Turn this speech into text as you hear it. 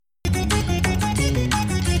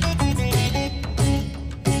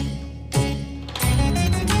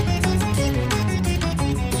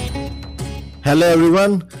Hello,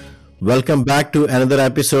 everyone. Welcome back to another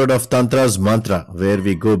episode of Tantra's Mantra, where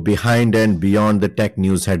we go behind and beyond the tech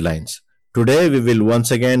news headlines. Today, we will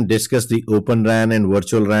once again discuss the Open RAN and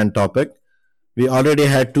Virtual RAN topic. We already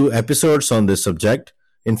had two episodes on this subject.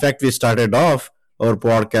 In fact, we started off our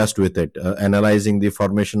podcast with it, analyzing the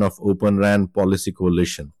formation of Open RAN Policy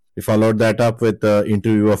Coalition. We followed that up with the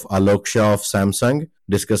interview of Alok Shah of Samsung,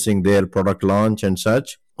 discussing their product launch and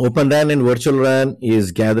such. Open RAN and Virtual RAN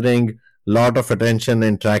is gathering lot of attention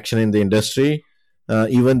and traction in the industry.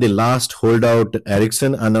 Even the last holdout,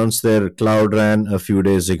 Ericsson, announced their Cloud RAN a few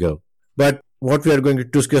days ago. But what we are going to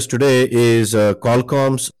discuss today is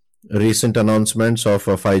Qualcomm's recent announcements of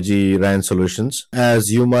 5G RAN solutions.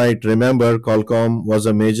 As you might remember, Qualcomm was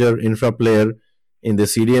a major infra player in the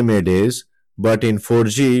CDMA days, but in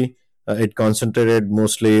 4G, it concentrated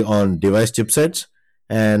mostly on device chipsets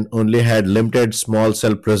and only had limited small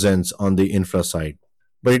cell presence on the infra side.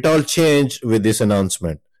 But it all changed with this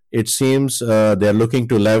announcement. It seems they're looking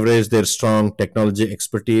to leverage their strong technology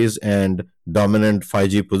expertise and dominant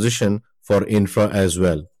 5G position for infra as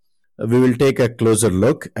well. We will take a closer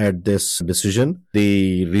look at this decision,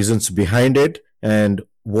 the reasons behind it, and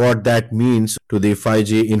what that means to the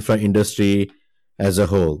 5G infra industry as a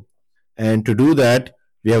whole. And to do that,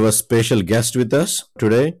 we have a special guest with us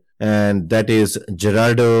today, and that is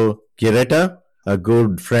Gerardo Quireta, a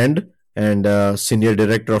good friend and Senior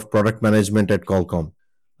Director of Product Management at Qualcomm.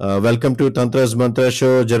 Welcome to Tantra's Mantra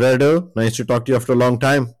Show, Gerardo. Nice to talk to you after a long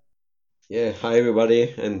time. Yeah, hi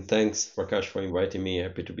everybody, and thanks Prakash for inviting me.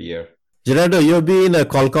 Happy to be here. Gerardo, you've been a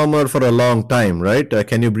Qualcommer for a long time, right?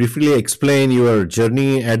 Can you briefly explain your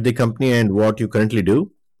journey at the company and what you currently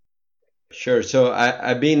do? Sure. So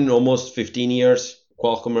I've been almost 15 years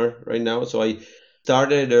Qualcommer right now. So I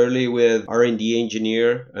started early with R&D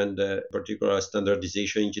engineer and particular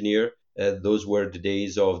standardization engineer. Those were the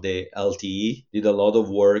days of the LTE. Did a lot of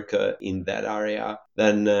work in that area.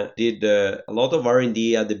 Then did a lot of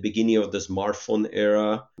R&D at the beginning of the smartphone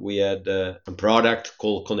era. We had a product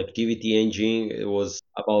called Connectivity Engine. It was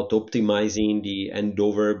about optimizing the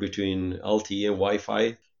handover between LTE and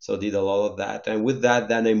Wi-Fi. So did a lot of that. And with that,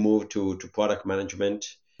 then I moved to product management.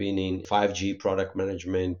 Been in 5G product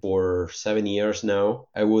management for 7 years now.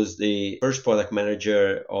 I was the first product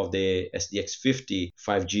manager of the SDX50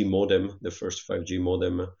 5G modem, the first 5G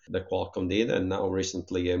modem that Qualcomm did. And now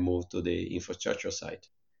recently I moved to the infrastructure side.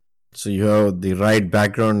 So you have the right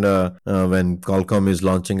background when Qualcomm is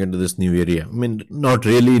launching into this new area. I mean, not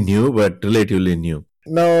really new, but relatively new.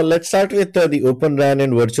 Now, let's start with the Open RAN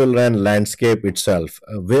and Virtual RAN landscape itself.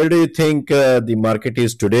 Where do you think the market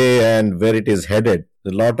is today and where it is headed? A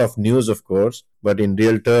lot of news, of course, but in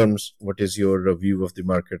real terms, what is your view of the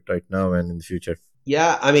market right now and in the future?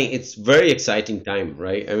 Yeah, I mean it's very exciting time,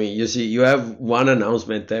 right? I mean, you see, you have one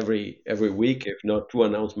announcement every week, if not two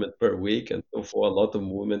announcements per week, and so for a lot of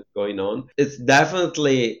movement going on. It's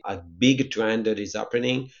definitely a big trend that is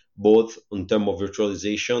happening, both in terms of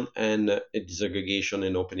virtualization and disaggregation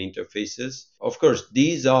and open interfaces. Of course,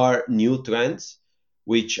 these are new trends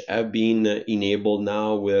which have been enabled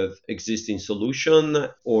now with existing solution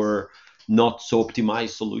or not so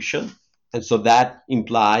optimized solution. And so that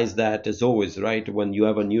implies that, as always, right, when you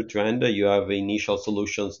have a new trend, you have initial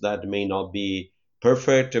solutions that may not be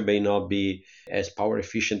perfect, may not be as power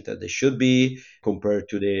efficient as they should be compared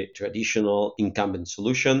to the traditional incumbent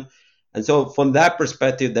solution. And so, from that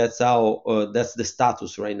perspective, that's the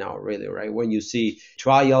status right now, really, right? When you see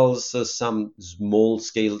trials, some small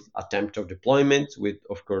scale attempt of deployment, with,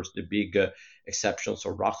 of course, the big exceptions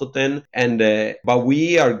of Rakuten, and but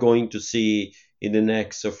we are going to see in the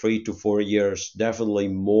next 3 to 4 years definitely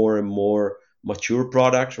more and more mature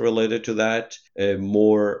products related to that,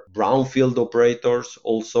 more brownfield operators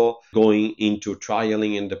also going into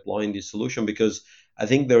trialing and deploying this solution, because I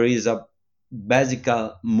think there is a basic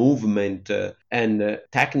movement and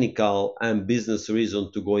technical and business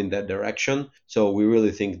reason to go in that direction. So we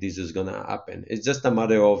really think this is going to happen. It's just a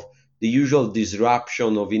matter of the usual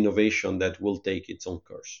disruption of innovation that will take its own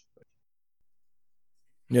course.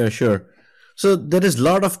 Yeah, sure. So there is a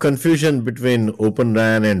lot of confusion between Open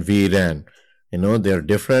RAN and vRAN. They're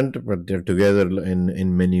different, but they're together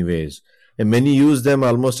in many ways. And many use them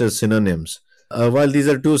almost as synonyms. While these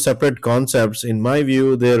are two separate concepts, in my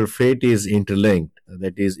view, their fate is interlinked.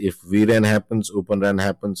 That is, if vRAN happens, Open RAN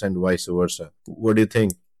happens, and vice versa. What do you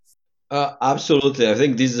think? Absolutely. I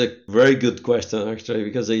think this is a very good question, actually,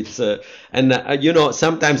 because it's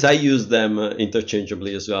sometimes I use them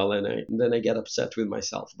interchangeably as well, and then I get upset with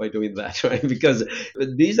myself by doing that, right? Because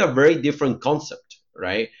these are very different concepts,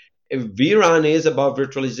 right? vRAN is about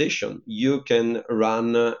virtualization. You can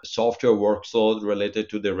run software workload related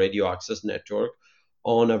to the radio access network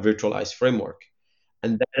on a virtualized framework.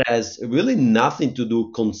 And that has really nothing to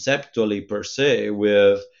do conceptually per se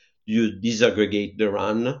with you disaggregate the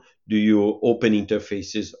RAN, do you open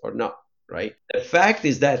interfaces or not, right? The fact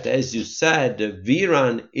is that, as you said,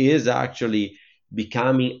 vRAN is actually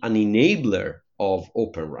becoming an enabler of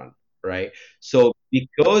Open RAN, right? So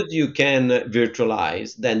because you can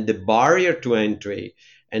virtualize, then the barrier to entry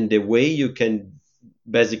and the way you can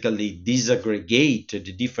basically disaggregate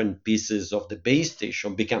the different pieces of the base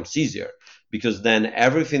station becomes easier, because then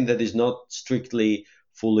everything that is not strictly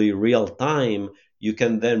fully real time, you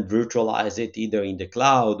can then virtualize it either in the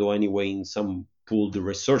cloud or anyway in some pooled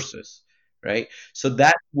resources, right? So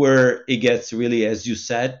that's where it gets really, as you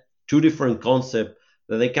said, two different concepts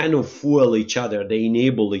that they kind of fuel each other, they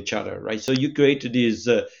enable each other, right? So you create this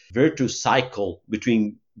virtuous cycle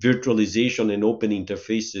between virtualization and open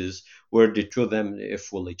interfaces where the two of them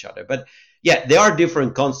fuel each other. But yeah, they are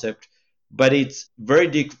different concepts, but it's very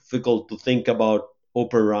difficult to think about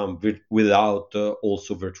Open RAN without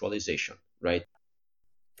also virtualization, right?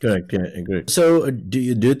 Correct. Yeah, agree. So, do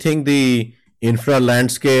you think the infra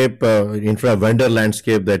vendor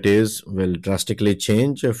landscape that is, will drastically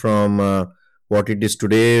change from what it is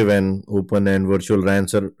today when open and virtual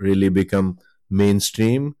RANs are really become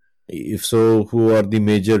mainstream? If so, who are the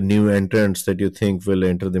major new entrants that you think will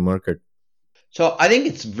enter the market? So I think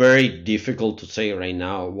it's very difficult to say right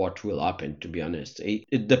now what will happen, to be honest.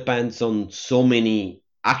 It depends on so many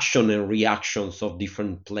action and reactions of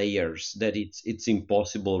different players that it's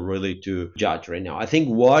impossible really to judge right now. I think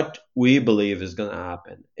what we believe is going to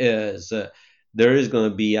happen is there is going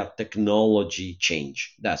to be a technology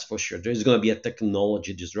change. That's for sure. There is going to be a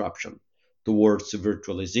technology disruption towards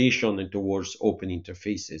virtualization and towards open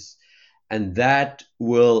interfaces, and that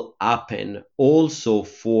will happen also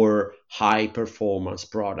for high performance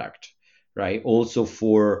product, right? Also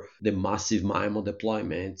for the massive MIMO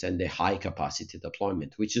deployments and the high capacity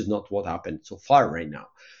deployment, which is not what happened so far right now.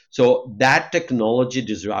 So that technology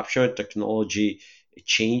disruption, technology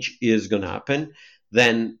change is going to happen.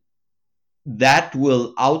 Then that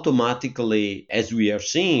will automatically, as we are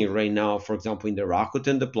seeing right now, for example, in the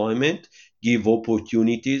Rakuten deployment, give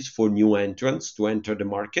opportunities for new entrants to enter the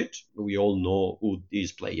market. We all know who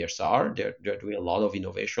these players are. They're doing a lot of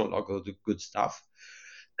innovation, a lot of good stuff.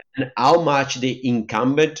 And how much the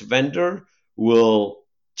incumbent vendor will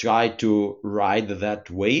try to ride that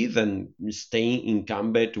wave and stay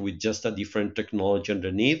incumbent with just a different technology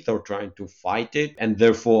underneath, or trying to fight it, and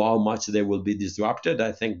therefore how much they will be disrupted,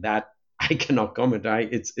 I think that I cannot comment. Right?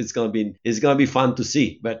 It's gonna be fun to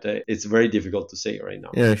see, but it's very difficult to say right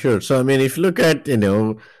now. Yeah, sure. So, I mean, if you look at,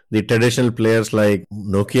 the traditional players like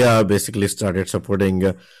Nokia basically started supporting,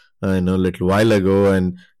 a little while ago,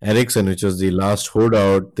 and Ericsson, which was the last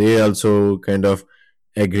holdout, they also kind of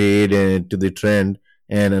agreed to the trend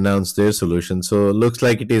and announced their solution. So, it looks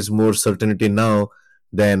like it is more certainty now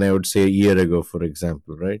than I would say a year ago, for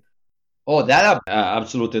example, right? Oh, that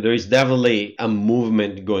absolutely. There is definitely a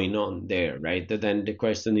movement going on there, right? Then the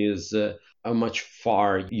question is how much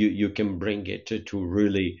far you can bring it to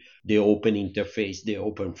really the open interface, the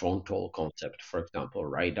open frontal concept, for example,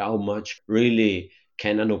 right? How much really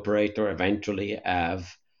can an operator eventually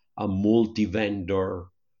have a multi-vendor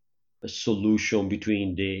solution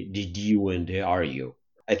between the DU and the RU?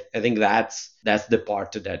 I think that's the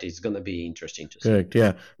part that is going to be interesting to see. Correct.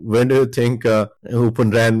 Yeah. When do you think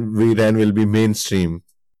Open RAN, vRAN will be mainstream?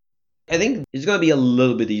 I think it's going to be a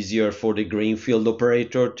little bit easier for the greenfield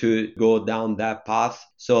operator to go down that path.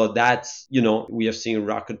 So that's, we have seen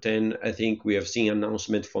Rakuten. I think we have seen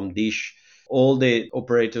announcement from Dish. All the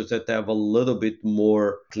operators that have a little bit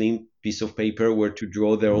more clean piece of paper where to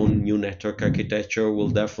draw their own new network architecture will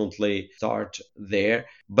definitely start there.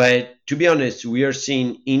 But to be honest, we are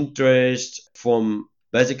seeing interest from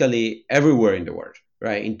basically everywhere in the world,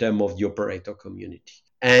 right, in terms of the operator community.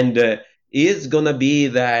 And it's going to be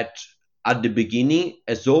that at the beginning,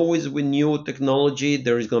 as always with new technology,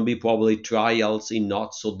 there is going to be probably trials in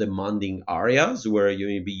not so demanding areas where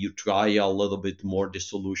you try a little bit more the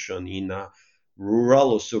solution in a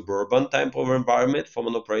rural or suburban type of environment from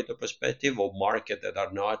an operator perspective, or market that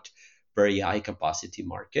are not very high capacity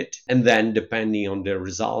market. And then depending on the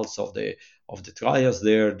results of the trials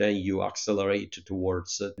there, then you accelerate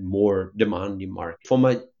towards a more demanding market. From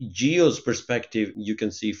a geo's perspective, you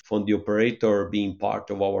can see from the operator being part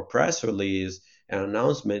of our press release and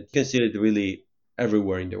announcement, you can see it really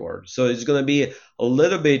everywhere in the world. So it's going to be a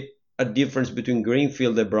little bit a difference between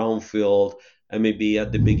greenfield and brownfield, and maybe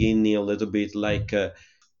at the beginning a little bit like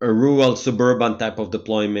a rural suburban type of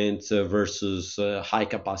deployments versus high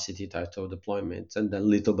capacity type of deployments, and then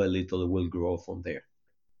little by little it will grow from there.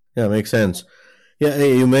 Yeah, makes sense. Yeah,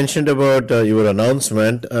 hey, you mentioned about your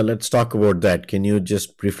announcement. Let's talk about that. Can you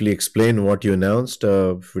just briefly explain what you announced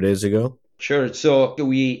a few days ago? Sure. So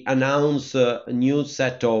we announced a new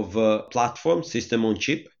set of platforms, system on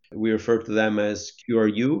chip. We refer to them as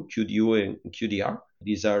QRU, QDU, and QDR.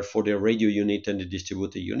 These are for the radio unit and the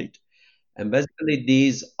distributor unit. And basically,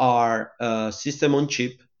 these are system on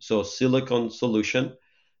chip, so silicon solution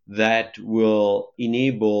that will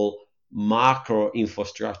enable macro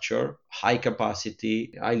infrastructure, high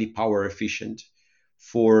capacity, highly power efficient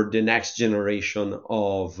for the next generation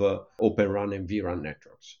of Open RAN and vRAN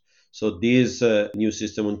networks. So this new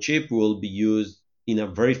system on chip will be used in a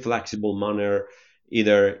very flexible manner,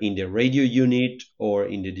 either in the radio unit or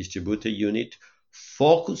in the distributor unit,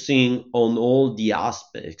 focusing on all the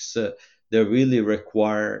aspects that really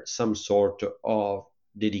require some sort of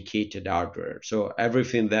dedicated hardware. So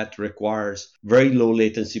everything that requires very low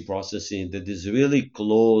latency processing that is really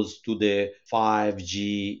close to the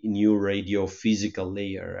 5G new radio physical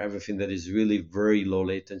layer, everything that is really very low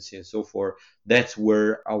latency and so forth, that's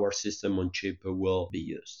where our system on chip will be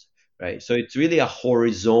used, right? So it's really a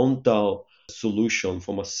horizontal solution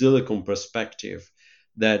from a silicon perspective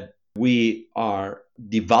that we are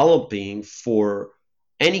developing for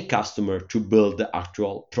any customer to build the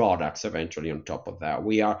actual products eventually on top of that.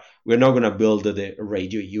 We're not going to build the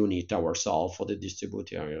radio unit ourselves or the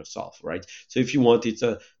distributor ourselves, right? So if you want, it's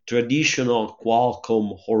a traditional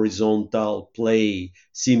Qualcomm horizontal play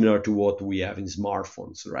similar to what we have in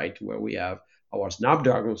smartphones, right? Where we have our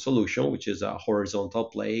Snapdragon solution, which is a horizontal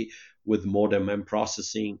play with modem and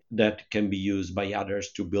processing that can be used by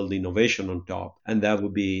others to build innovation on top. And that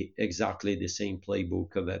would be exactly the same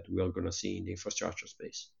playbook that we are going to see in the infrastructure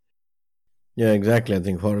space. Yeah, exactly. I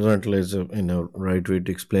think horizontal is a right way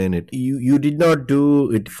to explain it. You did not do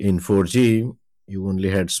it in 4G. You only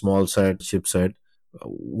had small set chipset.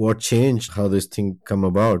 What changed? How this thing come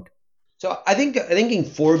about? So I think in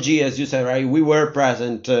 4G, as you said, right, we were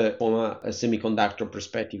present from a semiconductor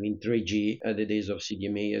perspective in 3G at the days of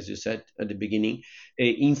CDMA, as you said at the beginning.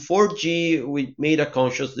 In 4G, we made a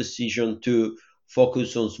conscious decision to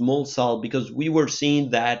focus on small cell because we were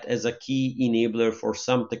seeing that as a key enabler for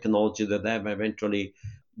some technology that have eventually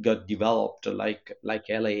got developed, like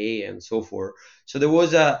LAA and so forth. So there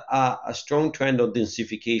was a strong trend of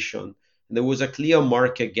densification. There was a clear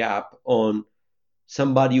market gap on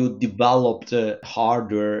somebody who developed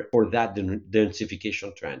hardware for that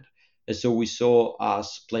densification trend. And so we saw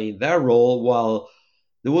us playing that role while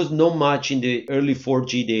there was not much in the early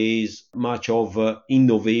 4G days, much of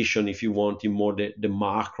innovation, if you want, in more the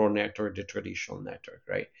macro network, the traditional network,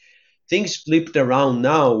 right? Things flipped around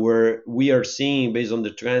now where we are seeing, based on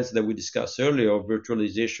the trends that we discussed earlier of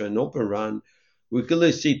virtualization and Open RAN, we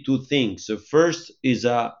clearly see two things. So first is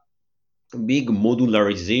a big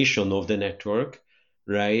modularization of the network,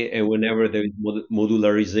 right? And whenever there is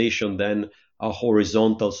modularization, then a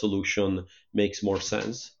horizontal solution makes more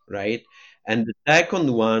sense, right? And the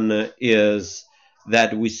second one is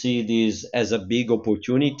that we see this as a big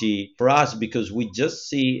opportunity for us because we just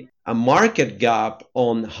see a market gap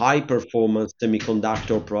on high performance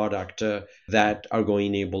semiconductor product that are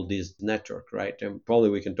going to enable this network, right? And probably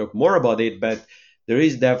we can talk more about it, but there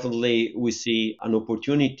is definitely, we see an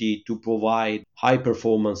opportunity to provide high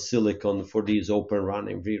performance silicon for these Open RAN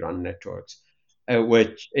and vRAN networks,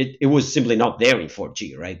 which it was simply not there in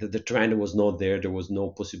 4G, right? The trend was not there. There was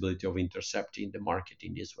no possibility of intercepting the market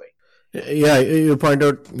in this way. Yeah, you point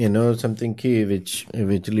out, something key, which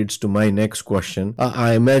leads to my next question.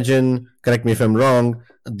 I imagine, correct me if I'm wrong,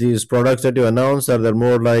 these products that you announced are they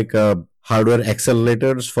more like hardware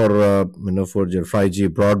accelerators for for your 5G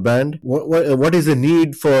broadband? What is the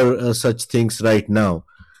need for such things right now?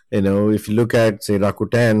 If you look at say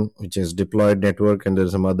Rakuten, which is deployed network, and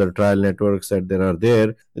there's some other trial networks that there are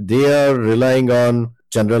there, they are relying on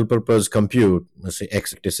general purpose compute, let's say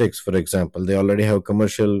x86, for example. They already have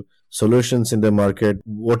commercial solutions in the market.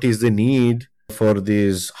 What is the need for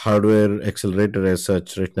these hardware accelerator as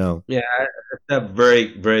such right now? Yeah, that's a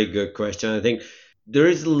very, very good question. I think there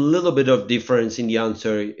is a little bit of difference in the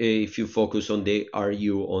answer if you focus on the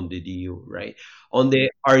RU on the DU, right? On the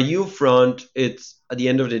RU front, it's at the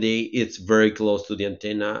end of the day, it's very close to the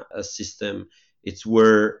antenna system. It's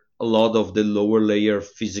where a lot of the lower layer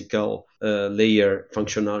physical layer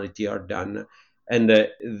functionality are done, and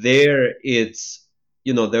there it's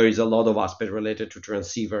there is a lot of aspect related to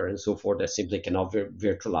transceiver and so forth that simply cannot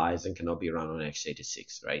virtualize and cannot be run on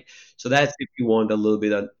x86, right? So that's if you want a little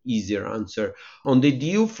bit an easier answer. On the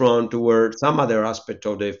DU front, where some other aspect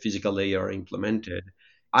of the physical layer are implemented,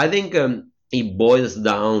 I think it boils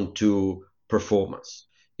down to performance.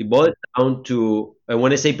 It boils down to, and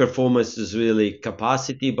when I say performance, is really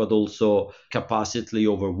capacity, but also capacity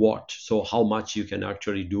over what. So how much you can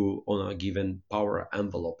actually do on a given power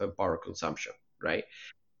envelope and power consumption, right?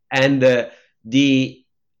 And the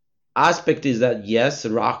aspect is that yes,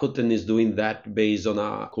 Rakuten is doing that based on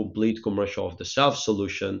a complete commercial off the shelf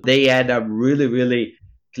solution. They had a really, really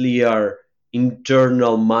clear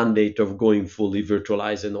internal mandate of going fully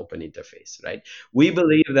virtualized and open interface, right? We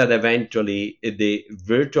believe that eventually the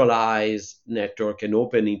virtualized network and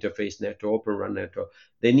open interface network, open run network,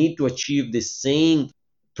 they need to achieve the same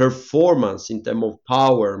performance in terms of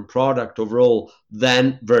power and product overall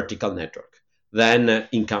than vertical network, than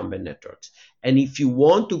incumbent networks. And if you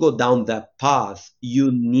want to go down that path,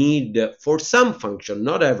 you need, for some function,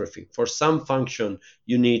 not everything, for some function,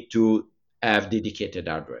 you need to have dedicated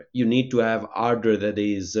hardware. You need to have hardware that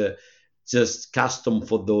is just custom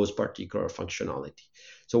for those particular functionality.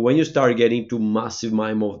 So when you start getting to massive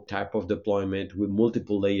MIMO type of deployment with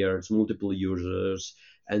multiple layers, multiple users,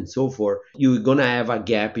 and so forth, you're gonna have a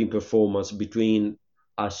gap in performance between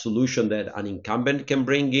a solution that an incumbent can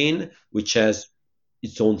bring in, which has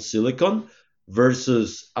its own silicon,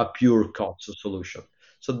 versus a pure COTS solution.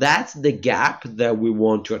 So that's the gap that we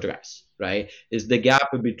want to address, right? Is the gap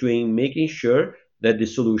between making sure that the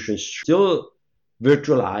solution is still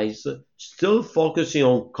virtualized, still focusing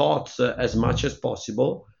on COTS as much as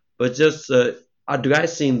possible, but just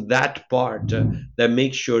addressing that part that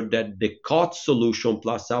makes sure that the COTS solution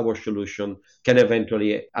plus our solution can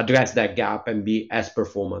eventually address that gap and be as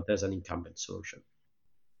performant as an incumbent solution.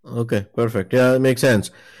 Okay, perfect. Yeah, it makes sense.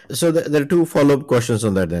 So there are two follow-up questions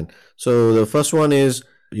on that then. So the first one is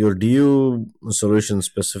your DU solution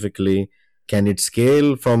specifically, can it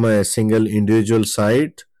scale from a single individual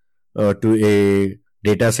site to a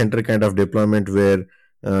data center kind of deployment where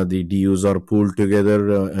the DUs are pooled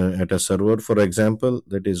together at a server, for example?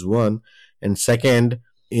 That is one. And second,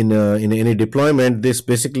 in any deployment, this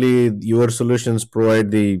basically your solutions provide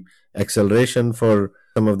the acceleration for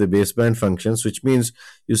some of the baseband functions, which means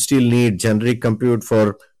you still need generic compute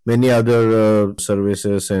for many other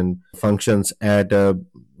services and functions at a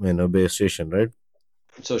base station, right?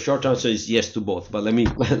 So short answer is yes to both, but let me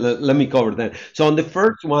let me cover that. So on the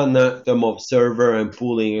first one, term of server and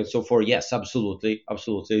pooling and so forth, yes, absolutely,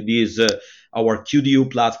 absolutely. This our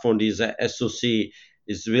QDU platform, this SoC,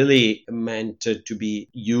 is really meant to be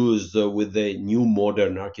used with the new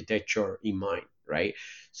modern architecture in mind, right?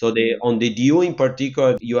 So the on the DU in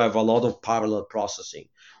particular, you have a lot of parallel processing.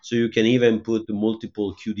 So you can even put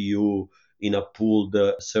multiple QDU in a pooled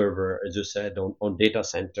server, as you said, on data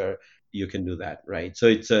center. You can do that, right? So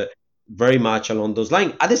it's very much along those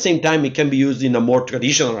lines. At the same time, it can be used in a more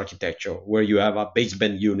traditional architecture where you have a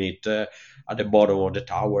baseband unit at the bottom of the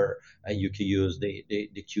tower, and you can use the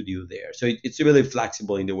QDU there. So it's really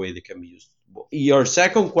flexible in the way they can be used. Your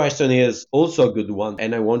second question is also a good one,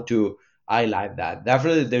 and I want to highlight that.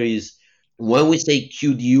 Definitely, there is when we say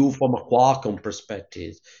QDU from a Qualcomm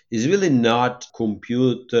perspective, is really not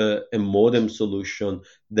compute and modem solution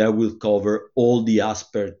that will cover all the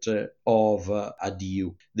aspects of a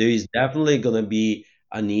DU. There is definitely going to be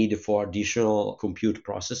a need for additional compute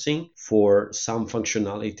processing for some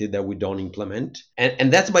functionality that we don't implement.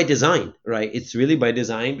 And that's by design, right? It's really by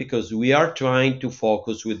design because we are trying to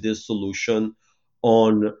focus with this solution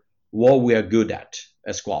on what we are good at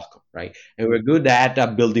as Qualcomm, right? And we're good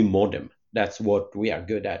at building modem. That's what we are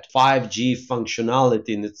good at. 5G functionality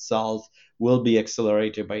in itself will be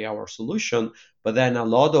accelerated by our solution, but then a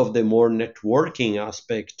lot of the more networking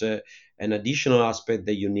aspect and additional aspect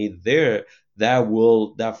that you need there, that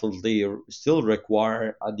will definitely still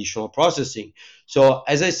require additional processing. So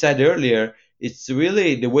as I said earlier, it's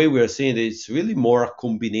really the way we are seeing it, it's really more a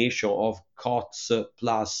combination of COTS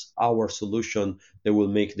plus our solution that will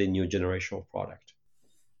make the new generation of product.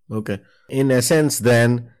 Okay. In essence,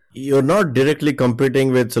 then you're not directly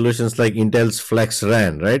competing with solutions like Intel's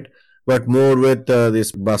FlexRAN, right? But more with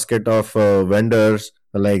this basket of vendors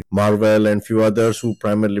like Marvell and few others who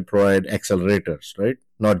primarily provide accelerators, right?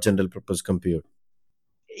 Not general purpose compute.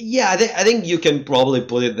 Yeah, I think you can probably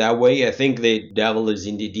put it that way. I think the devil is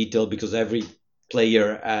in the detail because every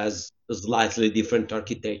player has a slightly different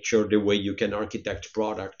architecture, the way you can architect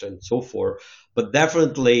product and so forth. But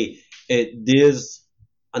definitely, this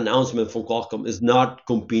announcement from Qualcomm is not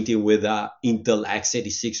competing with a Intel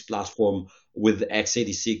x86 platform with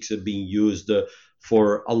x86 being used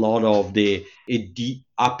for a lot of the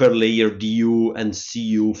upper layer DU and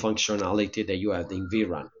CU functionality that you have in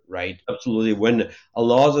vRAN, right? Absolutely. When a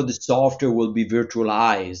lot of the software will be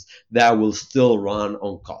virtualized, that will still run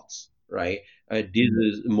on COTS, right? This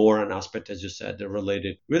is more an aspect, as you said,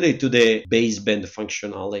 related really to the baseband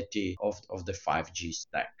functionality of the 5G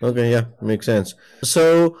stack. Okay, yeah, makes sense.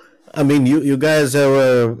 So, I mean, you guys have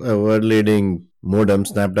a world leading modem,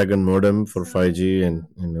 Snapdragon modem for 5G and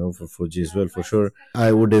for 4G as well, for sure.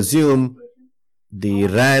 I would assume the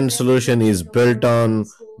RAN solution is built on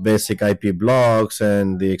basic IP blocks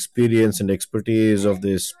and the experience and expertise of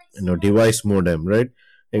this device modem, right?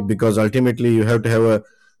 Because ultimately you have to have a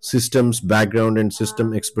systems background and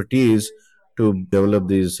system expertise to develop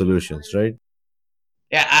these solutions, right?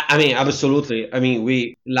 Yeah, I mean, absolutely. I mean,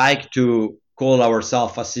 we like to call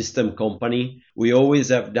ourselves a system company. We always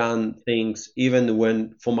have done things, even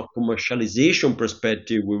when, from a commercialization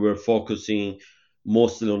perspective, we were focusing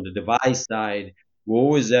mostly on the device side. We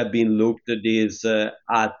always have been looked at this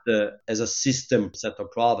as a system set of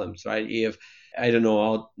problems, right? If I don't know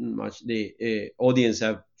how much the audience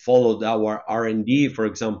have followed our R&D, for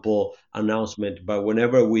example, announcement, but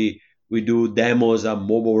whenever we do demos at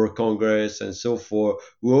Mobile World Congress and so forth,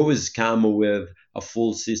 we always come with a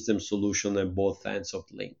full system solution at both ends of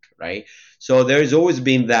the link, right? So there has always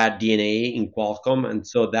been that DNA in Qualcomm, and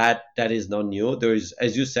so that is not new. There is,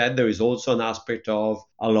 as you said, there is also an aspect of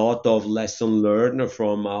a lot of lesson learned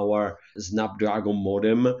from our Snapdragon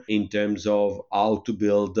modem in terms of how to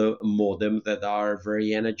build a modem that are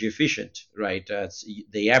very energy efficient, right?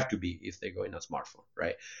 They have to be if they go in a smartphone,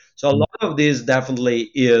 right? So a lot of this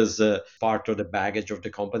definitely is part of the baggage of the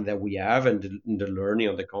company that we have and the learning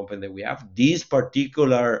of the company that we have. These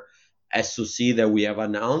particular SoC that we have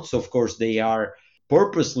announced, of course, they are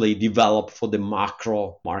purposely developed for the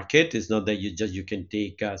macro market. It's not that you can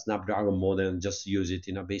take a Snapdragon modem and just use it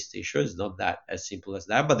in a base station. It's not that as simple as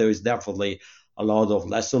that. But there is definitely a lot of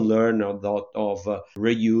lesson learned, a lot of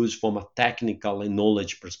reuse from a technical and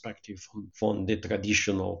knowledge perspective from the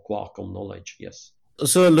traditional Qualcomm knowledge. Yes.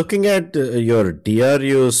 So, looking at your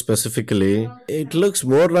DRU specifically, it looks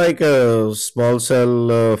more like a small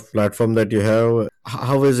cell platform that you have.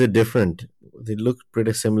 How is it different? It looks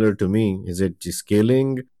pretty similar to me. Is it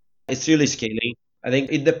scaling? It's really scaling. I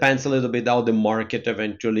think it depends a little bit how the market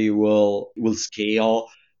eventually will scale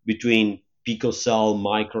between picocell,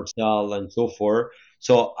 microcell, and so forth.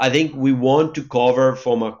 So I think we want to cover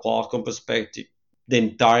from a Qualcomm perspective the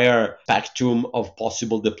entire spectrum of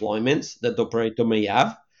possible deployments that the operator may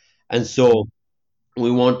have. And so we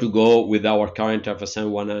want to go with our current FSM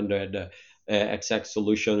 100 XX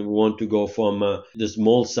solution. We want to go from the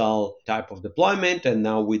small cell type of deployment, and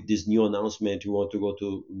now with this new announcement, we want to go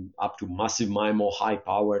to up to massive MIMO, high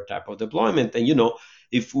power type of deployment. And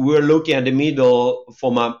if we're looking at the middle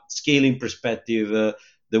from a scaling perspective,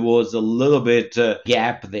 there was a little bit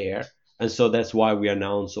gap there. And so that's why we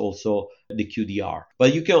announced also the QDR.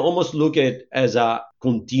 But you can almost look at it as a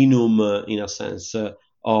continuum, in a sense,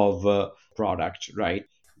 of product, right?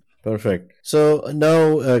 Perfect. So now,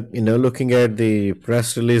 looking at the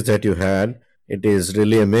press release that you had, it is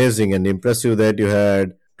really amazing and impressive that you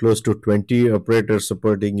had close to 20 operators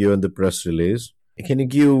supporting you in the press release. Can you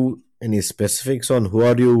give any specifics on who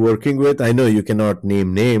are you working with? I know you cannot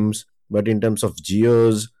name names, but in terms of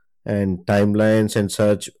geos and timelines and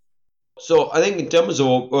such. So I think in terms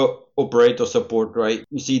of operator support, right,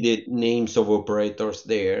 you see the names of operators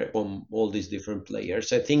there from all these different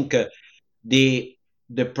players. I think the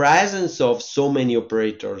the presence of so many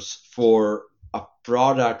operators for a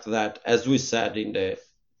product that, as we said in the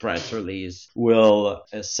press release, will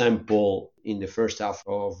sample in the first half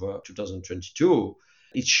of 2022,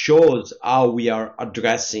 it shows how we are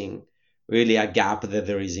addressing really a gap that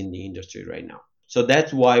there is in the industry right now. So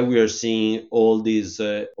that's why we are seeing all these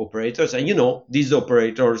operators. And these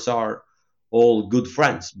operators are all good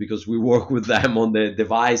friends because we work with them on the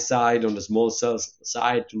device side, on the small cell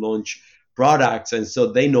side to launch products. And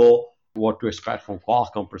so they know what to expect from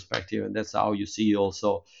Qualcomm perspective. And that's how you see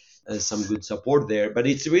also some good support there. But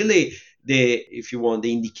it's really if you want,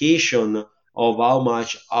 the indication of how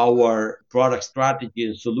much our product strategy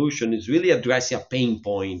and solution is really addressing a pain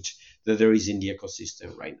point that there is in the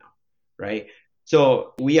ecosystem right now, right?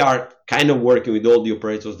 So we are kind of working with all the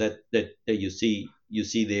operators that you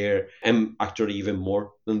see there, and actually even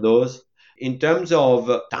more than those. In terms of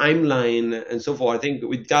timeline and so forth, I think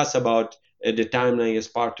we discussed about the timeline as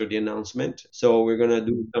part of the announcement. So we're going to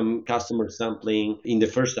do some customer sampling in the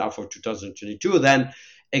first half of 2022. Then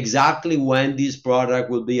exactly when this product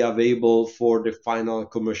will be available for the final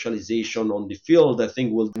commercialization on the field, I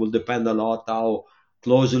think will depend a lot how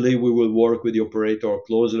closely we will work with the operator,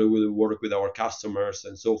 closely we will work with our customers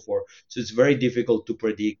and so forth. So it's very difficult to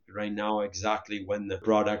predict right now exactly when the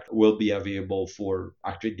product will be available for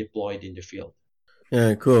actually deployed in the field.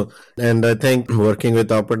 Yeah, cool. And I think working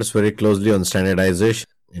with operators very closely on standardization,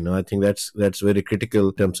 I think that's very critical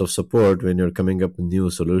in terms of support when you're coming up with new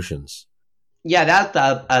solutions. Yeah,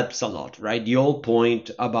 that helps a lot, right? The whole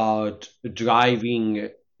point about driving,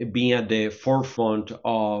 being at the forefront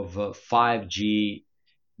of 5G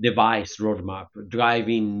device roadmap,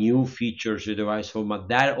 driving new features to device roadmap,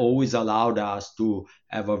 that always allowed us to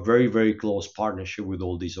have a very, very close partnership with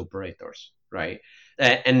all these operators, right?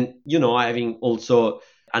 And, having also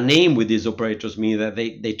a name with these operators mean that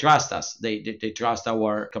they trust us. They trust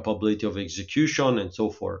our capability of execution and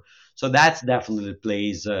so forth. So that's definitely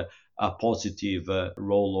plays a positive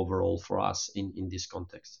role overall for us in this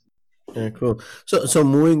context. Yeah, cool. So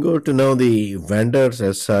moving on to now the vendors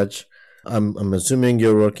as such, I'm assuming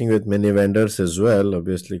you're working with many vendors as well.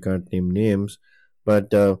 Obviously, can't name names,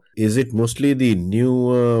 but is it mostly the new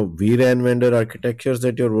vRAN vendor architectures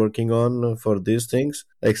that you're working on for these things?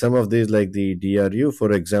 Like some of these, like the DRU,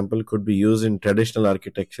 for example, could be used in traditional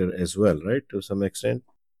architecture as well, right? To some extent.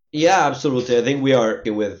 Yeah, absolutely. I think we are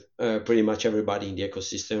working with pretty much everybody in the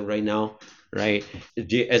ecosystem right now, right?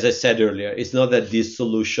 As I said earlier, it's not that this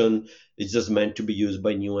solution is just meant to be used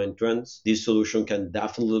by new entrants. This solution can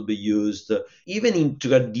definitely be used even in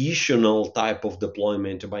traditional type of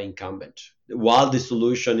deployment by incumbent. While the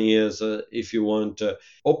solution is, if you want,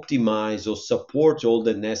 optimize or support all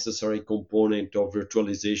the necessary component of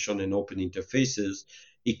virtualization and open interfaces,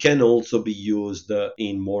 it can also be used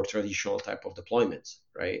in more traditional type of deployments,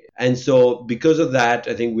 right? And so because of that,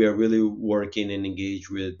 I think we are really working and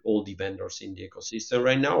engaged with all the vendors in the ecosystem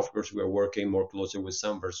right now. Of course, we are working more closely with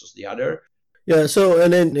some versus the other. Yeah, so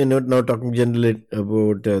and then now talking generally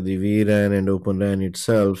about the vRAN and Open RAN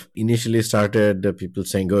itself, initially started people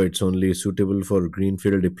saying, "Oh, it's only suitable for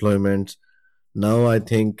greenfield deployments." Now I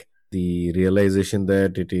think the realization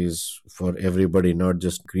that it is for everybody, not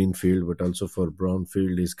just greenfield but also for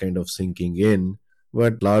brownfield, is kind of sinking in.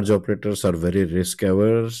 But large operators are very risk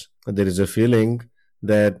averse. There is a feeling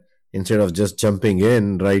that instead of just jumping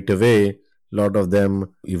in right away, a lot of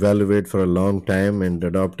them evaluate for a long time and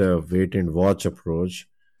adopt a wait and watch approach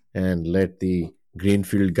and let the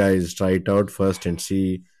greenfield guys try it out first and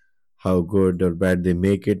see how good or bad they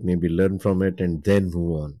make it, maybe learn from it, and then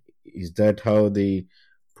move on. Is that how the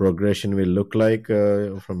progression will look like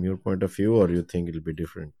from your point of view, or you think it'll be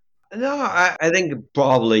different? No, I think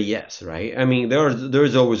probably yes, right? I mean,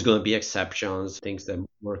 there's always going to be exceptions, things that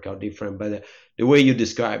work out different, but the way you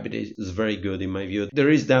describe it is very good in my view. There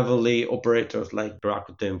is definitely operators like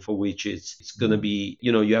Rakuten for which it's going to be,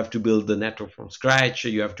 you have to build the network from scratch.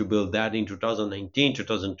 You have to build that in 2019,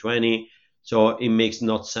 2020. So it makes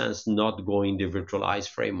not sense not going the virtualized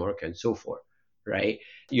framework and so forth, right?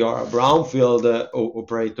 You're a brownfield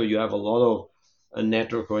operator. You have a lot of a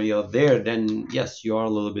network already out there, then yes, you are a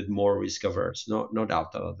little bit more risk averse. No doubt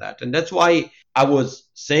about that. And that's why I was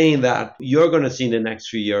saying that you're going to see in the next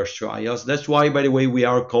few years trials. That's why, by the way, we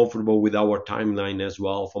are comfortable with our timeline as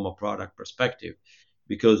well from a product perspective,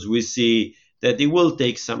 because we see that it will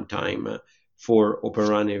take some time for Open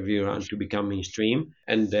RAN and vRAN to become mainstream,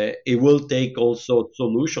 and it will take also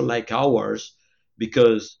solution like ours,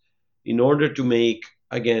 because in order to make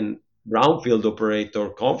again brownfield operator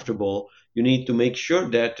comfortable, you need to make sure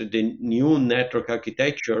that the new network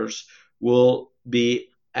architectures will be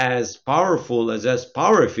as powerful as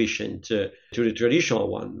power efficient to the traditional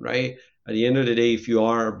one, right? At the end of the day, if you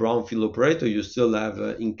are a brownfield operator, you still have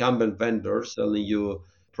incumbent vendors selling you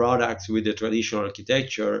products with the traditional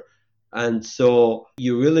architecture. And so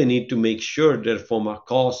you really need to make sure that from a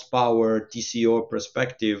cost, power, TCO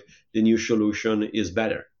perspective, the new solution is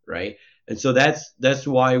better, right? And so that's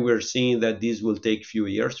why we're seeing that this will take few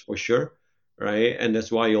years for sure, right? And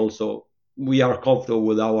that's why also we are comfortable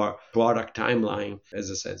with our product timeline.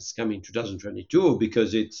 As I said, it's coming 2022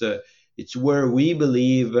 because it's where we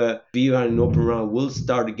believe vRAN and Open RAN will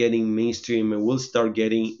start getting mainstream and will start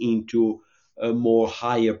getting into a more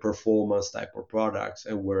higher performance type of products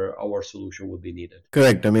and where our solution will be needed.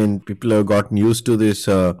 Correct. I mean, people have gotten used to this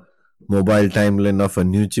mobile timeline of a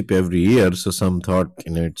new chip every year. So some thought,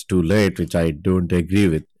 it's too late, which I don't agree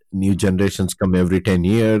with. New generations come every 10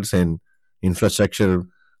 years, and infrastructure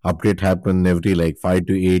update happen every like 5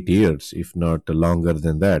 to 8 years, if not longer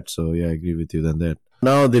than that. So yeah, I agree with you on that.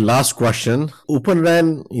 Now, the last question. Open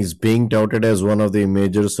RAN is being touted as one of the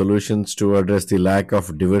major solutions to address the lack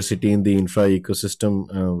of diversity in the infra ecosystem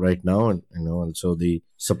right now, and also the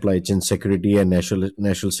supply chain security and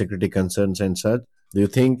national security concerns and such. Do you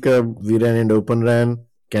think VRAN and Open RAN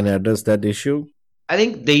can address that issue? I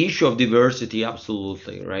think the issue of diversity,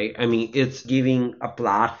 absolutely, right? I mean, it's giving a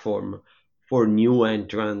platform for new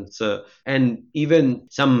entrants and even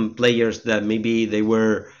some players that maybe they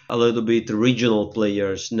were a little bit regional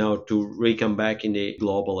players now to re come back in the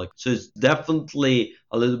global. So it's definitely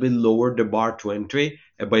a little bit lower the bar to entry.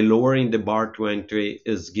 And by lowering the bar to entry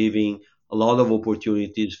is giving a lot of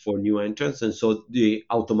opportunities for new entrants. And so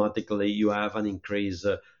automatically you have an increase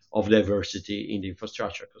of diversity in the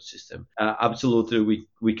infrastructure ecosystem. Absolutely,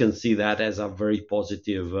 we can see that as a very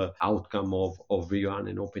positive outcome of VRAN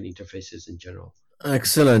and open interfaces in general.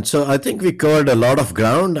 Excellent. So I think we covered a lot of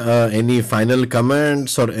ground. Any final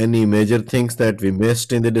comments or any major things that we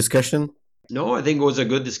missed in the discussion? No, I think it was a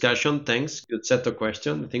good discussion. Thanks. Good set of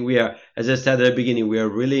questions. I think we are, as I said at the beginning, we are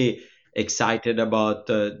really excited about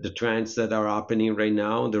the trends that are happening right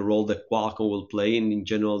now, the role that Qualcomm will play, and in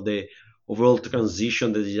general, the overall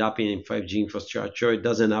transition that is happening in 5G infrastructure. It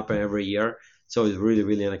doesn't happen every year. So it's really,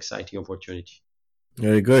 really an exciting opportunity.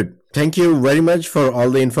 Very good. Thank you very much for all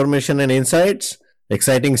the information and insights.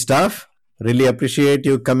 Exciting stuff. Really appreciate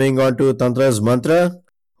you coming on to Tantra's Mantra.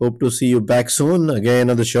 Hope to see you back soon again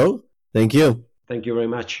on the show. Thank you. Thank you very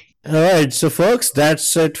much. All right. So, folks,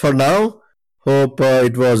 that's it for now. Hope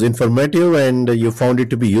it was informative and you found it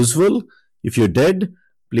to be useful. If you did,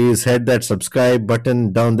 please hit that subscribe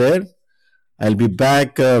button down there. I'll be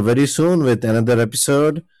back very soon with another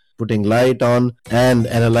episode, putting light on and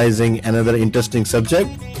analyzing another interesting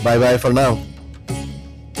subject. Bye bye for now.